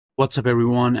What's up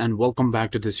everyone, and welcome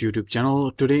back to this YouTube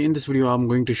channel. Today in this video I'm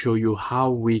going to show you how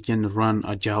we can run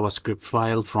a JavaScript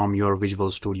file from your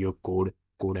Visual Studio Code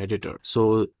editor.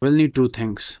 So we'll need two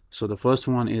things. So the first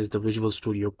one is the Visual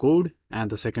Studio Code and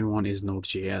the second one is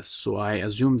Node.js. So I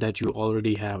assume that you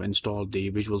already have installed the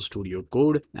Visual Studio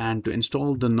Code, and to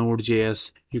install the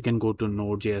Node.js you can go to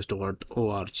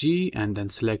nodejs.org and then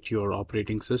select your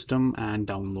operating system and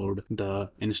download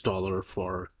the installer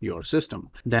for your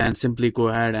system. Then simply go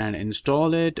ahead and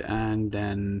install it and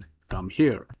then come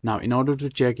here. Now in order to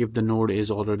check if the node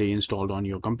is already installed on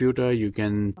your computer, you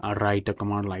can write a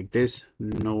command like this,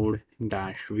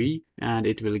 node-v, and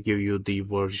it will give you the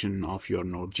version of your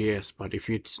Node.js. But if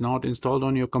it's not installed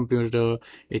on your computer,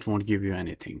 it won't give you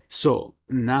anything. So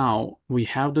now we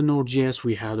have the Node.js,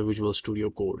 we have the Visual Studio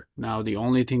Code. Now the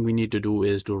only thing we need to do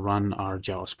is to run our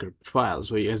JavaScript file.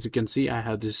 So as you can see, I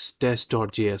have this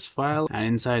test.js file, and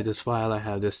inside this file I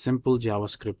have this simple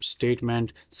JavaScript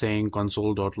statement saying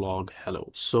console.log hello.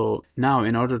 So now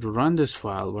in order to run this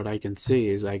file, what I can say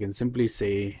is I can simply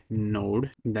say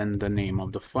node, then the name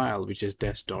of the file, which is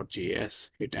test.js.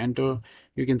 Hit enter.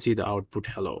 You can see the output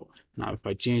hello. Now if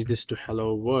I change this to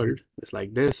hello world, it's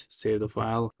like this. Save the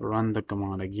file, run the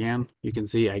command again, you can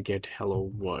see I get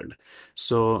hello world.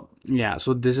 So yeah,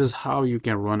 so this is how you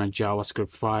can run a JavaScript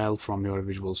file from your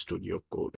Visual Studio Code.